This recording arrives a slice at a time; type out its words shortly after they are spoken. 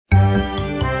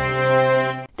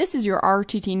This is your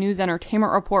RTT News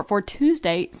Entertainment Report for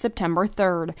Tuesday, September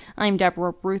 3rd. I'm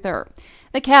Deborah Ruther.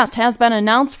 The cast has been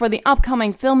announced for the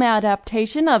upcoming film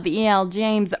adaptation of E.L.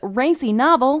 James' racy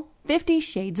novel, 50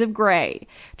 Shades of Grey.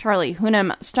 Charlie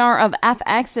Hunnam, star of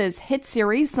FX's hit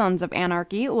series Sons of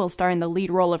Anarchy, will star in the lead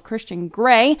role of Christian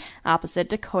Grey, opposite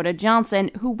Dakota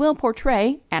Johnson, who will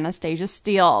portray Anastasia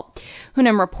Steele.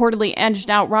 Hunnam reportedly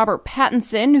edged out Robert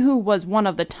Pattinson, who was one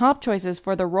of the top choices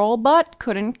for the role, but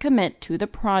couldn't commit to the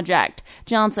project.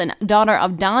 Johnson, daughter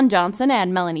of Don Johnson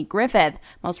and Melanie Griffith,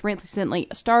 most recently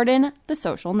starred in The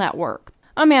Social Network.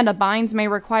 Amanda Bynes may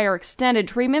require extended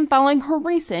treatment following her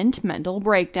recent mental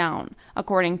breakdown.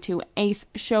 According to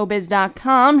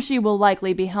AceShowbiz.com, she will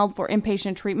likely be held for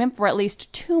inpatient treatment for at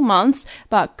least 2 months,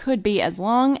 but could be as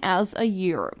long as a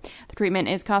year. The treatment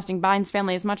is costing Bynes'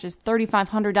 family as much as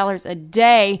 $3,500 a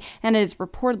day, and it is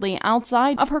reportedly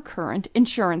outside of her current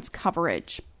insurance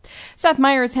coverage. Seth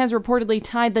Meyers has reportedly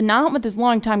tied the knot with his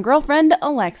longtime girlfriend,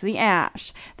 Alexi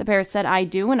Ashe. The pair said "I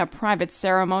do" in a private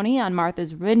ceremony on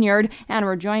Martha's Vineyard and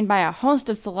were joined by a host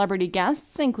of celebrity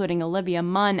guests, including Olivia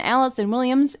Munn, Allison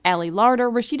Williams, Allie Larder,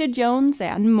 Rashida Jones,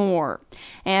 and more.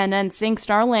 And NSYNC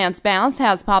star Lance Bass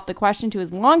has popped the question to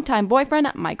his longtime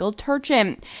boyfriend, Michael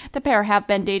Turchin. The pair have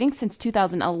been dating since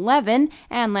 2011,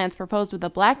 and Lance proposed with a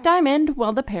black diamond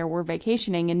while the pair were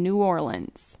vacationing in New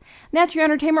Orleans. That's your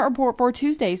entertainment report for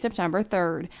Tuesday, September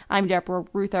 3rd. I'm Deborah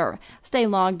Ruther. Stay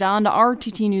logged on to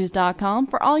rttnews.com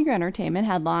for all your entertainment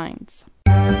headlines.